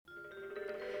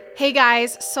Hey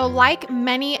guys, so like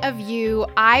many of you,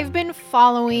 I've been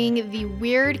following the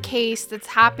weird case that's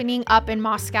happening up in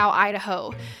Moscow,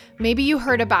 Idaho. Maybe you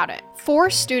heard about it.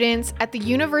 4 students at the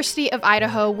University of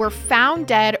Idaho were found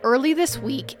dead early this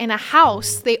week in a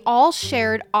house they all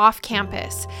shared off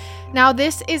campus. Now,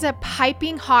 this is a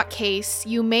piping hot case.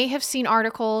 You may have seen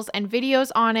articles and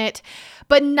videos on it,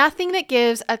 but nothing that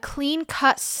gives a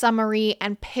clean-cut summary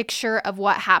and picture of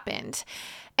what happened.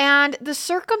 And the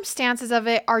circumstances of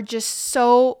it are just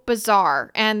so bizarre.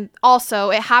 And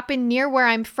also, it happened near where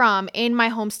I'm from in my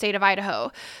home state of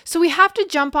Idaho. So we have to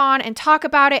jump on and talk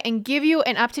about it and give you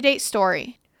an up-to-date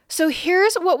story. So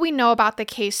here's what we know about the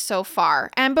case so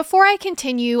far. And before I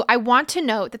continue, I want to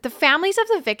note that the families of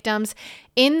the victims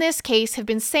in this case have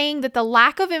been saying that the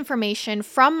lack of information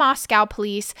from Moscow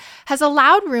police has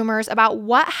allowed rumors about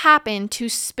what happened to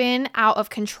spin out of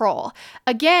control.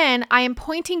 Again, I am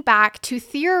pointing back to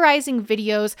theorizing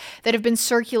videos that have been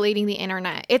circulating the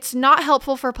internet. It's not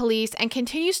helpful for police and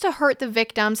continues to hurt the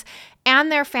victims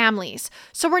and their families.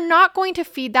 So we're not going to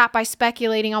feed that by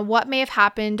speculating on what may have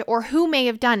happened or who may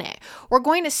have done it. We're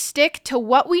going to stick to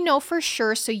what we know for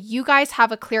sure so you guys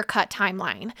have a clear-cut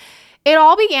timeline. It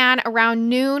all began around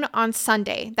noon on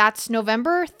Sunday. That's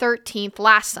November 13th,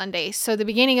 last Sunday, so the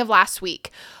beginning of last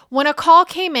week, when a call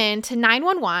came in to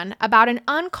 911 about an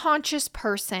unconscious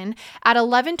person at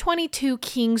 1122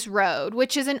 Kings Road,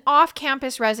 which is an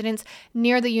off-campus residence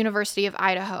near the University of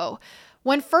Idaho.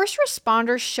 When first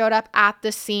responders showed up at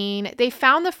the scene, they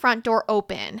found the front door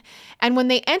open. And when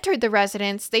they entered the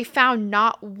residence, they found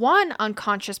not one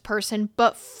unconscious person,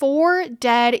 but 4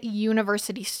 dead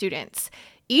university students.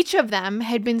 Each of them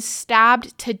had been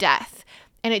stabbed to death.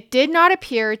 And it did not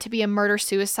appear to be a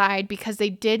murder-suicide because they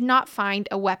did not find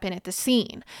a weapon at the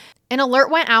scene. An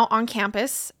alert went out on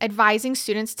campus advising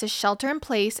students to shelter in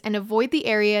place and avoid the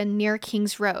area near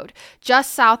Kings Road,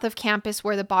 just south of campus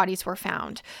where the bodies were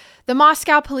found. The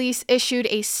Moscow police issued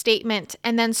a statement,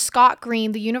 and then Scott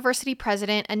Green, the university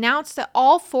president, announced that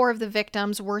all 4 of the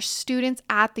victims were students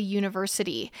at the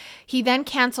university. He then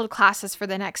canceled classes for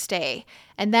the next day.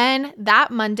 And then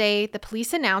that Monday, the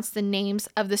police announced the names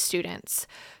of the students.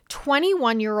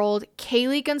 21-year-old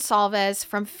Kaylee Gonsalves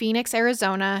from Phoenix,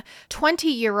 Arizona,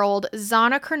 20-year-old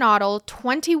Zana Kernodle,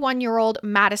 21-year-old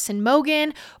Madison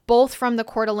Mogan, both from the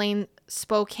Coeur d'Alene,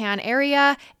 Spokane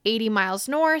area, 80 miles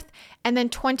north, and then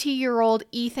 20-year-old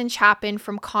Ethan Chapin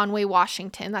from Conway,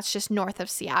 Washington. That's just north of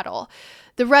Seattle.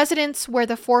 The residence where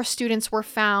the 4 students were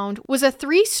found was a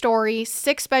 3-story,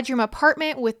 6-bedroom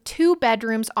apartment with 2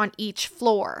 bedrooms on each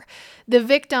floor. The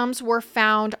victims were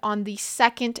found on the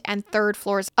 2nd and 3rd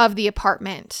floors of the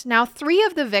apartment. Now, 3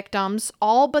 of the victims,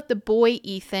 all but the boy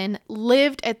Ethan,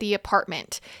 lived at the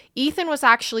apartment. Ethan was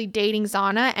actually dating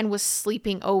Zana and was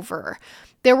sleeping over.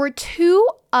 There were 2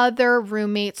 other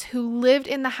roommates who lived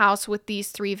in the house with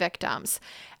these 3 victims.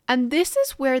 And this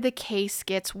is where the case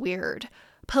gets weird.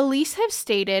 Police have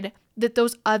stated that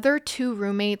those other 2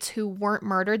 roommates who weren't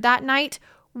murdered that night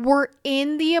were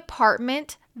in the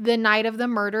apartment the night of the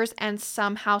murders and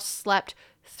somehow slept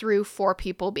through 4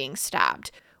 people being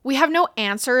stabbed. We have no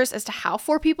answers as to how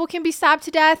 4 people can be stabbed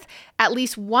to death. At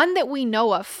least one that we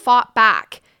know of fought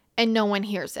back and no one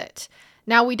hears it.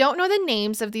 Now, we don't know the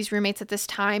names of these roommates at this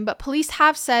time, but police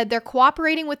have said they're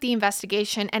cooperating with the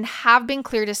investigation and have been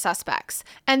cleared as suspects.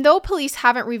 And though police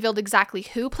haven't revealed exactly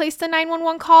who placed the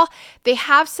 911 call, they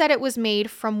have said it was made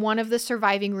from one of the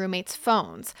surviving roommates'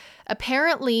 phones.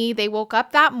 Apparently, they woke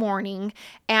up that morning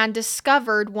and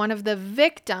discovered one of the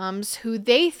victims who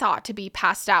they thought to be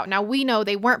passed out. Now, we know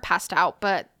they weren't passed out,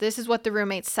 but this is what the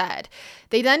roommates said.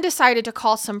 They then decided to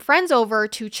call some friends over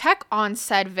to check on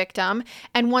said victim,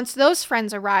 and once those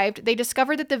friends arrived, they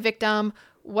discovered that the victim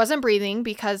wasn't breathing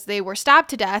because they were stabbed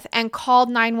to death and called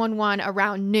 911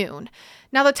 around noon.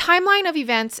 Now, the timeline of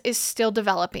events is still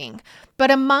developing, but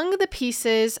among the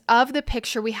pieces of the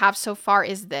picture we have so far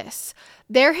is this.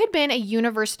 There had been a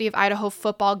University of Idaho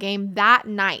football game that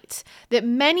night that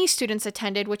many students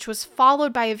attended, which was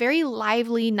followed by a very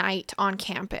lively night on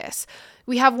campus.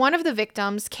 We have one of the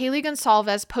victims, Kaylee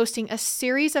Gonsalves, posting a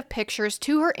series of pictures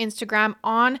to her Instagram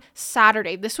on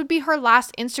Saturday. This would be her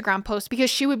last Instagram post because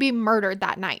she would be murdered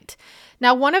that night.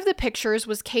 Now, one of the pictures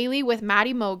was Kaylee with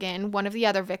Maddie Mogan, one of the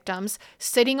other victims,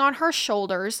 sitting on her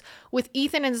shoulders, with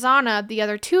Ethan and Zana, the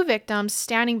other 2 victims,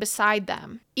 standing beside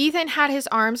them. Ethan had his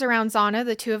arms around Zana.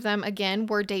 The 2 of them, again,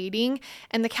 were dating,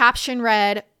 and the caption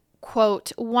read,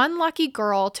 quote, "One lucky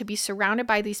girl to be surrounded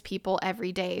by these people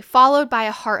every day," followed by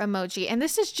a heart emoji. And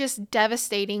this is just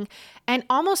devastating and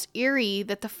almost eerie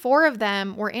that the 4 of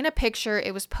them were in a picture.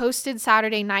 It was posted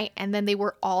Saturday night, and then they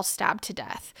were all stabbed to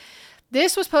death.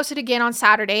 This was posted again on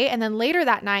Saturday, and then later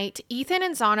that night, Ethan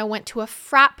and Zana went to a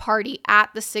frat party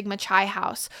at the Sigma Chi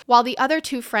house, while the other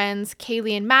two friends,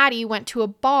 Kaylee and Maddie, went to a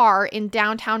bar in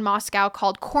downtown Moscow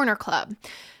called Corner Club.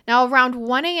 Now, around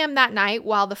 1 a.m. that night,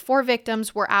 while the 4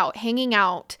 victims were out hanging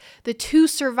out, the 2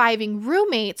 surviving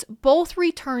roommates both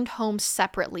returned home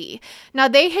separately. Now,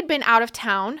 they had been out of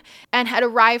town and had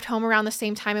arrived home around the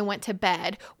same time and went to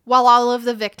bed, while all of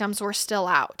the victims were still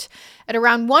out. At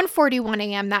around 1:41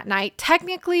 a.m. that night,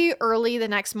 technically early the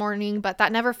next morning, but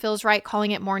that never feels right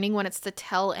calling it morning when it's the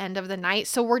tail end of the night,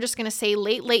 so we're just going to say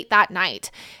late that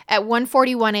night. At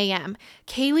 1:41 a.m.,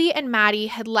 Kaylee and Maddie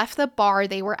had left the bar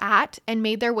they were at and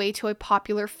made their way to a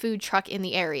popular food truck in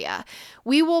the area.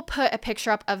 We will put a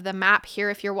picture up of the map here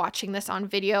if you're watching this on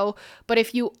video, but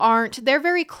if you aren't, they're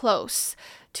very close.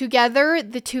 Together,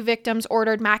 the 2 victims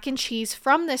ordered mac and cheese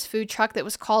from this food truck that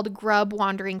was called Grub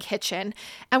Wandering Kitchen.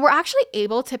 And we're actually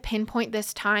able to pinpoint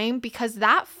this time because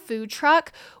that food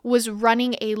truck was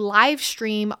running a live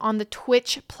stream on the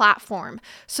Twitch platform.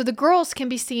 So the girls can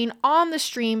be seen on the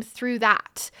stream through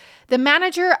that. The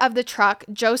manager of the truck,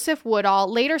 Joseph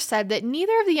Woodall, later said that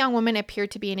neither of the young women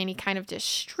appeared to be in any kind of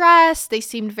distress. They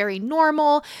seemed very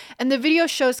normal. And the video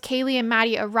shows Kaylee and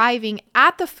Maddie arriving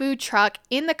at the food truck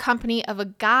in the company of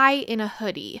a guy in a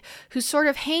hoodie who sort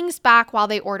of hangs back while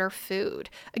they order food.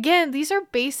 Again, these are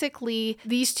basically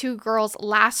these 2 girls'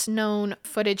 last known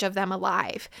footage of them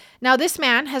alive. Now, this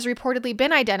man has reportedly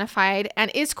been identified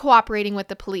and is cooperating with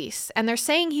the police, and they're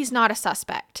saying he's not a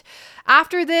suspect.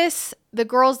 After this, the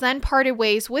girls then parted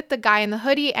ways with the guy in the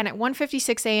hoodie and at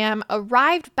 1:56 a.m.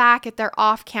 arrived back at their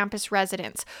off-campus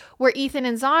residence, where Ethan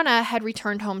and Zana had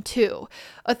returned home too.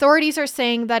 Authorities are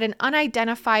saying that an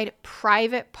unidentified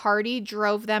private party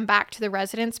drove them back to the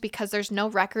residence because there's no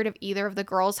record of either of the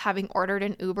girls having ordered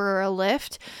an Uber or a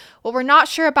Lyft. What we're not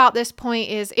sure about this point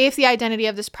is if the identity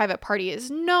of this private party is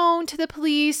known to the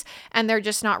police and they're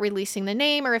just not releasing the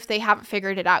name, or if they haven't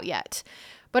figured it out yet.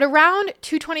 But around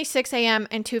 2:26 a.m.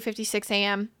 and 2:56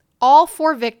 a.m., all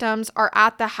 4 victims are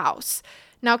at the house.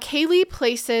 Now, Kaylee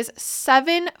places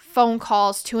 7 phone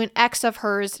calls to an ex of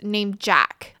hers named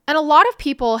Jack. And a lot of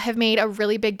people have made a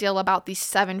really big deal about these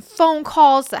 7 phone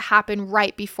calls that happen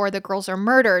right before the girls are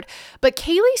murdered. But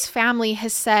Kaylee's family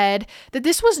has said that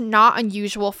this was not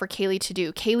unusual for Kaylee to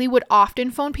do. Kaylee would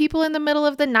often phone people in the middle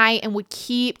of the night and would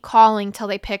keep calling till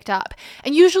they picked up.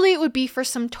 And usually it would be for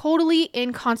some totally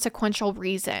inconsequential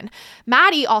reason.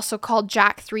 Maddie also called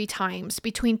Jack 3 times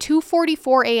between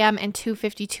 2:44 a.m. and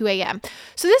 2:52 a.m.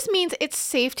 So this means it's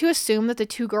safe to assume that the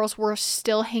 2 girls were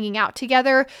still hanging out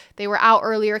together. They were out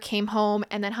earlier, came home,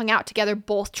 and then hung out together,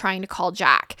 both trying to call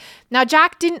Jack. Now,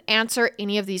 Jack didn't answer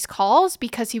any of these calls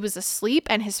because he was asleep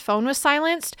and his phone was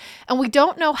silenced, and we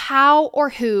don't know how or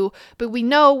who, but we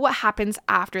know what happens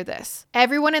after this.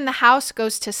 Everyone in the house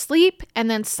goes to sleep,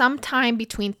 and then sometime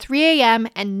between 3 a.m.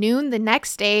 and noon the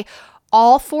next day,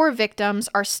 all 4 victims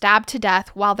are stabbed to death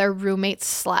while their roommates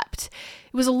slept.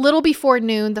 It was a little before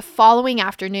noon the following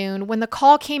afternoon when the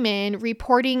call came in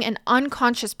reporting an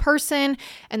unconscious person,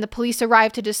 and the police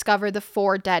arrived to discover the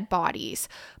 4 dead bodies.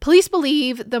 Police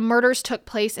believe the murders took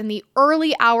place in the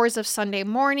early hours of Sunday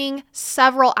morning,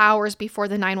 several hours before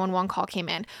the 911 call came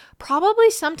in, probably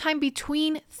sometime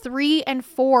between 3 and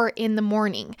 4 in the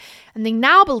morning. And they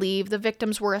now believe the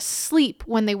victims were asleep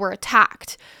when they were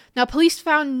attacked. Now, police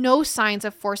found no signs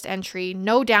of forced entry,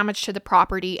 no damage to the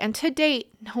property, and to date,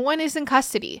 no one is in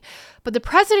custody. But the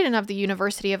president of the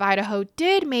University of Idaho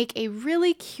did make a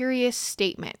really curious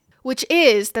statement, which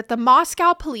is that the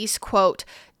Moscow police, quote,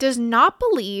 does not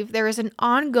believe there is an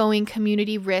ongoing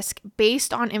community risk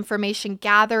based on information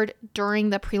gathered during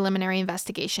the preliminary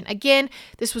investigation. Again,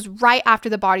 this was right after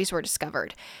the bodies were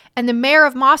discovered. And the mayor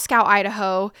of Moscow,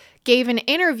 Idaho, gave an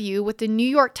interview with the New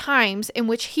York Times in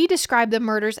which he described the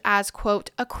murders as,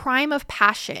 quote, a crime of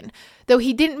passion, though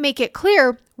he didn't make it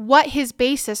clear what his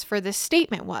basis for this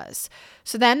statement was.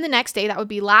 So then the next day, that would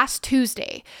be last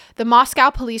Tuesday, the Moscow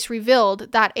police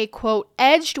revealed that a, quote,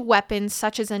 edged weapon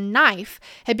such as a knife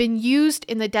had been used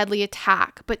in the deadly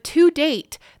attack, but to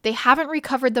date, they haven't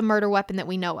recovered the murder weapon that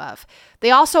we know of.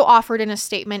 They also offered in a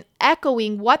statement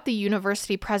echoing what the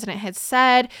university president had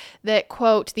said, that,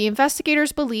 quote, the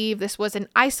investigators believe this was an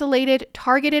isolated,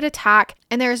 targeted attack,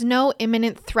 and there is no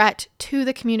imminent threat to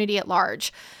the community at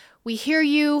large. We hear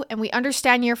you and we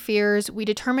understand your fears. We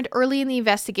determined early in the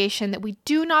investigation that we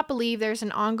do not believe there's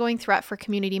an ongoing threat for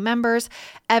community members.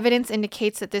 Evidence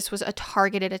indicates that this was a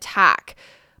targeted attack.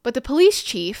 But the police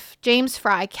chief, James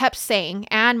Fry, kept saying,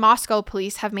 and Moscow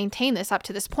police have maintained this up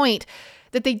to this point,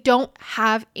 that they don't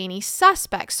have any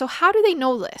suspects. So how do they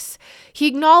know this? He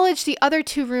acknowledged the other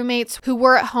 2 roommates who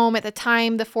were at home at the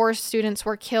time the 4 students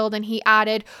were killed, and he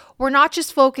added, "We're not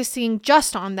just focusing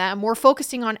just on them, we're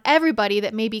focusing on everybody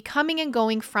that may be coming and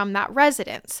going from that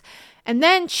residence." And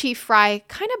then Chief Fry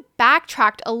kind of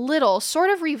backtracked a little, sort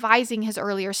of revising his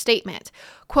earlier statement.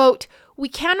 Quote, "We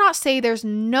cannot say there's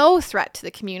no threat to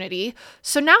the community,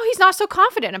 so now he's not so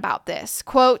confident about this."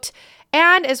 Quote,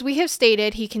 "And as we have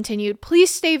stated," he continued,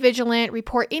 "please stay vigilant,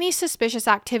 report any suspicious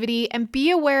activity, and be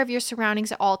aware of your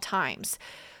surroundings at all times."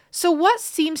 So what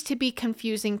seems to be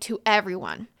confusing to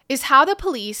everyone is how the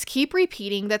police keep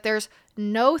repeating that there's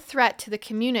no threat to the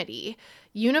community.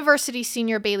 University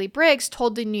senior Bailey Briggs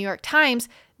told the New York Times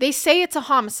they say it's a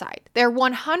homicide. They're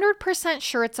 100%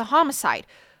 sure it's a homicide,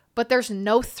 but there's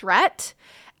no threat?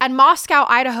 And Moscow,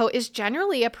 Idaho is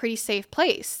generally a pretty safe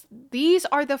place. These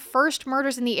are the first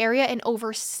murders in the area in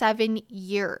over 7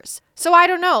 years. So I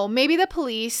don't know, maybe the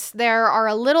police there are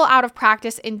a little out of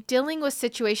practice in dealing with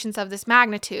situations of this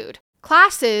magnitude.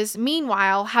 Classes,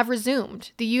 meanwhile, have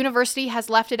resumed. The university has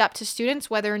left it up to students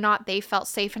whether or not they felt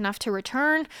safe enough to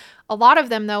return. A lot of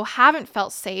them, though, haven't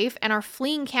felt safe and are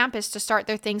fleeing campus to start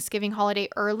their Thanksgiving holiday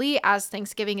early, as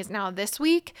Thanksgiving is now this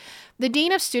week. The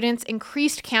dean of students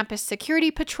increased campus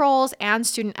security patrols and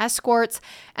student escorts,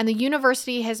 and the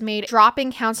university has made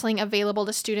drop-in counseling available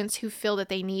to students who feel that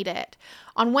they need it.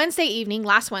 On Wednesday evening,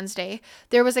 last Wednesday,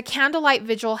 there was a candlelight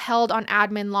vigil held on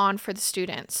admin lawn for the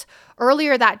students.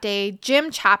 Earlier that day, Jim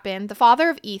Chapin, the father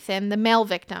of Ethan, the male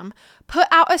victim, put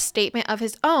out a statement of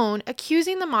his own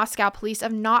accusing the Moscow police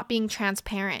of not being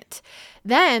transparent.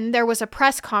 Then there was a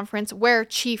press conference where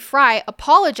Chief Fry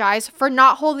apologized for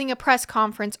not holding a press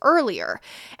conference earlier,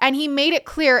 and he made it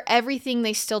clear everything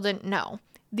they still didn't know.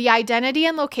 The identity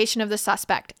and location of the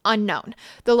suspect, unknown.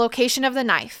 The location of the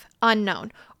knife,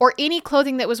 unknown. Or any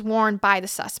clothing that was worn by the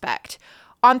suspect.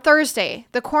 On Thursday,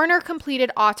 the coroner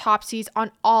completed autopsies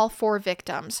on all 4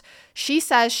 victims. She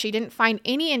says she didn't find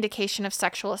any indication of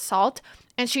sexual assault,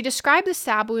 and she described the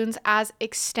stab wounds as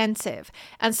extensive,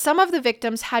 and some of the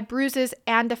victims had bruises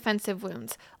and defensive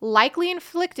wounds, likely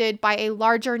inflicted by a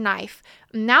larger knife.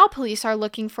 Now police are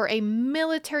looking for a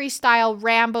military-style,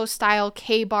 Rambo-style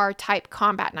K-bar type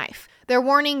combat knife. They're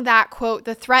warning that, quote,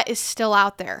 "the threat is still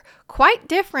out there," quite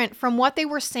different from what they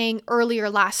were saying earlier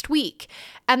last week.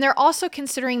 And they're also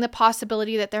considering the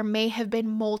possibility that there may have been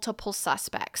multiple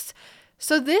suspects.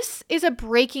 So this is a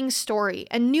breaking story,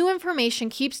 and new information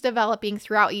keeps developing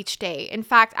throughout each day. In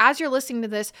fact, as you're listening to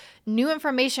this, new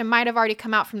information might have already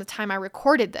come out from the time I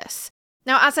recorded this.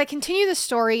 Now, as I continue the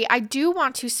story, I do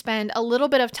want to spend a little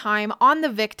bit of time on the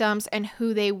victims and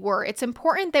who they were. It's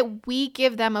important that we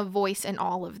give them a voice in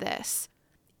all of this.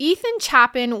 Ethan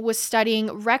Chapin was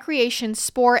studying recreation,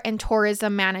 sport, and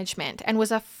tourism management and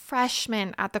was a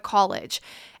freshman at the college,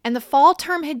 and the fall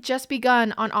term had just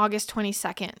begun on August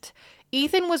 22nd.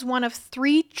 Ethan was one of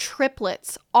 3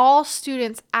 triplets, all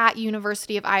students at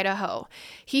University of Idaho.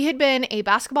 He had been a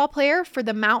basketball player for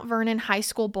the Mount Vernon High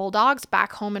School Bulldogs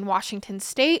back home in Washington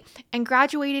State and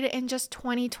graduated in just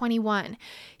 2021.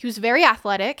 He was very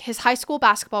athletic. His high school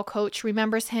basketball coach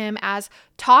remembers him as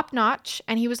top-notch,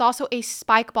 and he was also a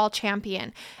spike ball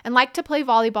champion and liked to play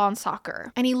volleyball and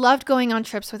soccer. And he loved going on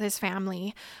trips with his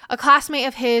family. A classmate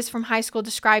of his from high school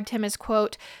described him as,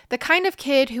 quote, "the kind of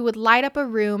kid who would light up a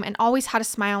room and always had a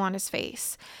smile on his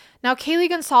face." Now, Kaylee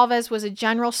Gonsalves was a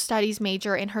general studies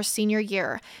major in her senior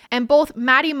year, and both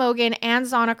Maddie Mogan and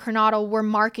Zana Coronado were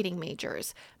marketing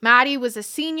majors. Maddie was a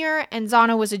senior and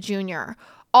Zana was a junior.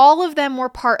 All of them were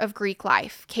part of Greek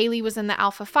life. Kaylee was in the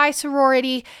Alpha Phi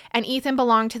sorority, and Ethan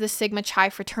belonged to the Sigma Chi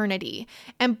fraternity.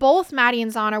 And both Maddie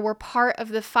and Zana were part of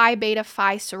the Phi Beta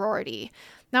Phi sorority.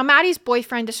 Now, Maddie's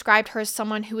boyfriend described her as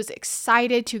someone who was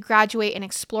excited to graduate and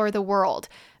explore the world.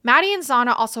 Maddie and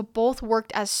Zana also both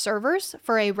worked as servers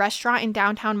for a restaurant in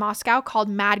downtown Moscow called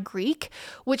Mad Greek,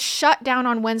 which shut down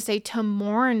on Wednesday to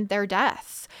mourn their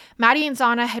deaths. Maddie and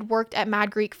Zana had worked at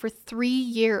Mad Greek for 3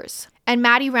 years, and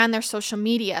Maddie ran their social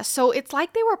media, so it's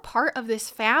like they were part of this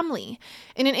family.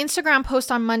 In an Instagram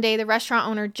post on Monday, the restaurant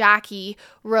owner Jackie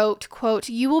wrote, quote,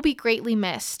 "You will be greatly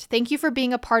missed. Thank you for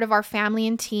being a part of our family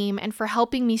and team and for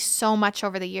helping me so much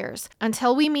over the years.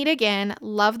 Until we meet again,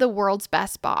 love, the world's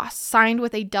best boss," signed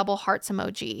with a double hearts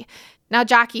emoji. Now,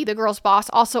 Jackie, the girl's boss,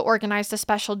 also organized a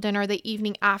special dinner the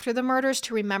evening after the murders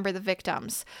to remember the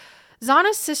victims.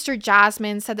 Zana's sister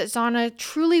Jasmine said that Zana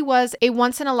truly was a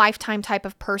once-in-a-lifetime type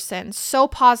of person, so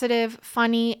positive,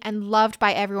 funny, and loved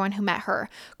by everyone who met her.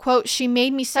 Quote, "She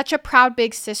made me such a proud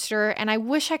big sister, and I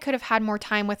wish I could have had more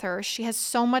time with her. She has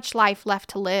so much life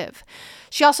left to live."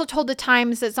 She also told the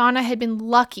Times that Zana had been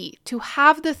lucky to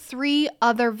have the 3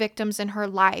 other victims in her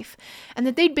life and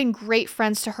that they'd been great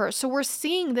friends to her. So we're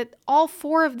seeing that all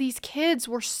 4 of these kids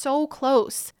were so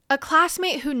close. A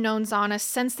classmate who'd known Zana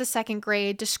since the 2nd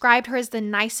grade described her as the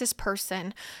nicest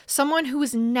person, someone who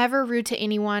was never rude to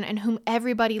anyone and whom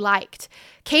everybody liked.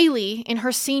 Kaylee, in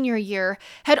her senior year,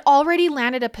 had already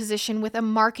landed a position with a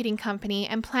marketing company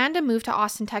and planned to move to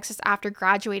Austin, Texas after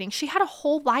graduating. She had a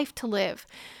whole life to live.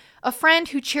 A friend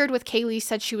who cheered with Kaylee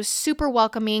said she was super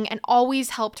welcoming and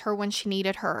always helped her when she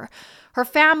needed her. Her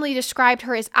family described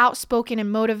her as outspoken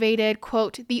and motivated,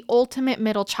 quote, "the ultimate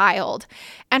middle child."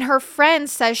 And her friend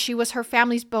says she was her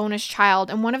family's bonus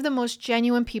child and one of the most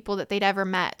genuine people that they'd ever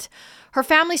met. Her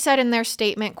family said in their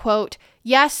statement, quote,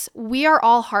 "Yes, we are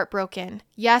all heartbroken.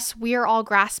 Yes, we are all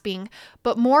grasping.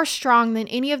 But more strong than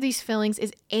any of these feelings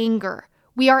is anger.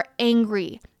 We are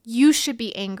angry. You should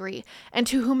be angry. And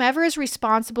to whomever is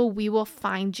responsible, we will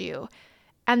find you."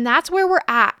 And that's where we're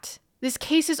at. This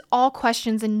case is all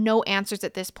questions and no answers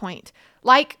at this point.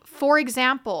 Like, for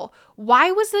example, why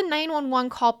was the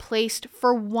 911 call placed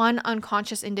for one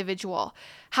unconscious individual?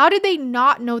 How did they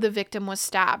not know the victim was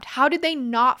stabbed? How did they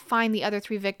not find the other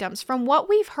 3 victims? From what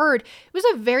we've heard, it was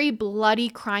a very bloody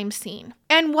crime scene.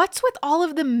 And what's with all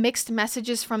of the mixed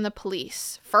messages from the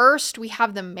police? First, we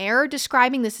have the mayor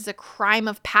describing this as a crime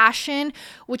of passion,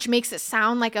 which makes it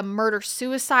sound like a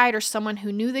murder-suicide or someone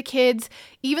who knew the kids,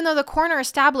 even though the coroner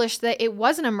established that it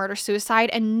wasn't a murder-suicide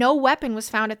and no weapon was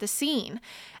found at the scene.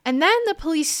 And then the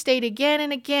police state again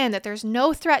and again that there's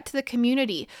no threat to the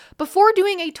community, before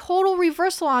doing a total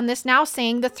reversal on this, now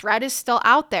saying the threat is still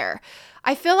out there.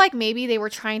 I feel like maybe they were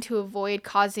trying to avoid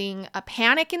causing a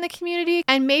panic in the community,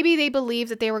 and maybe they believed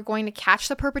that they were going to catch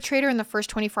the perpetrator in the first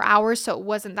 24 hours, so it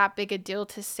wasn't that big a deal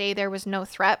to say there was no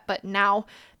threat, but now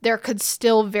there could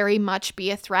still very much be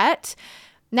a threat.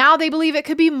 Now they believe it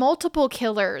could be multiple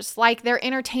killers, like they're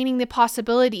entertaining the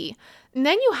possibility. And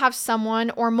then you have someone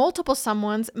or multiple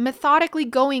someones methodically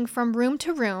going from room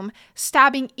to room,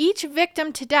 stabbing each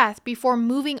victim to death before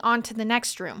moving on to the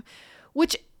next room,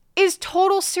 which is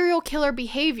total serial killer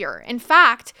behavior. In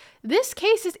fact, this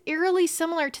case is eerily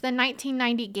similar to the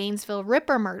 1990 Gainesville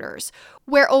Ripper murders,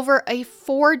 where over a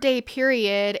 4-day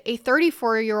period, a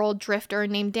 34-year-old drifter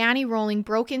named Danny Rolling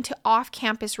broke into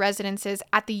off-campus residences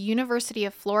at the University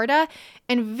of Florida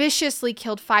and viciously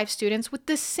killed 5 students with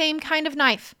the same kind of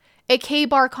knife, a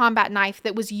K-bar combat knife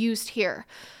that was used here.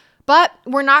 But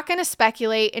we're not going to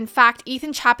speculate. In fact,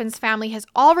 Ethan Chapin's family has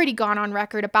already gone on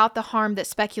record about the harm that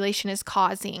speculation is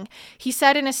causing. He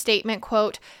said in a statement,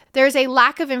 quote, "There's a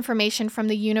lack of information from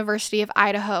the University of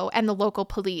Idaho and the local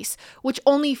police, which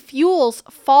only fuels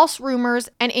false rumors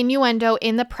and innuendo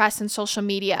in the press and social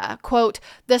media. Quote,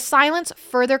 the silence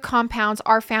further compounds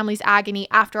our family's agony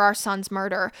after our son's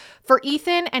murder. For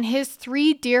Ethan and his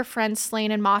 3 dear friends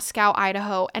slain in Moscow,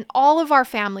 Idaho, and all of our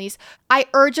families, I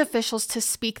urge officials to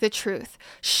speak the truth,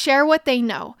 share what they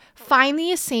know, find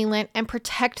the assailant, and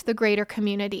protect the greater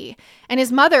community." And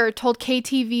his mother told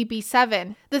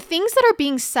KTVB7, "The things that are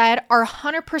being said are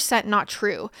 100% not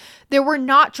true. There were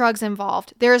not drugs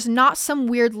involved. There is not some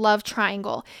weird love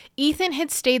triangle. Ethan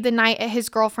had stayed the night at his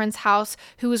girlfriend's house,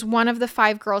 who was one of the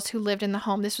 5 girls who lived in the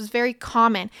home. This was very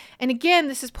common." And again,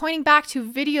 this is pointing back to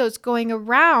videos going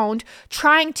around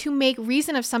trying to make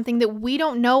reason of something that we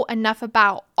don't know enough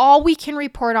about. All we can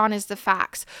report on is the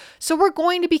facts. So we're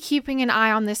going to be keeping an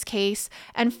eye on this case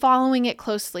and following it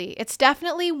closely. It's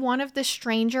definitely one of the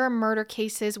stranger murder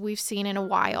cases we've seen in a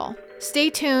while.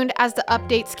 Stay tuned as the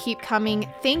updates keep coming.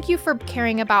 Thank you for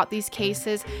caring about these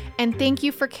cases, and thank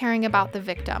you for caring about the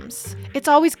victims. It's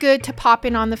always good to pop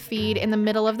in on the feed in the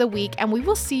middle of the week, and we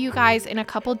will see you guys in a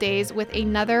couple days with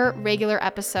another regular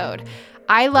episode.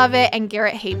 I love it, and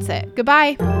Garrett hates it.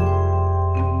 Goodbye.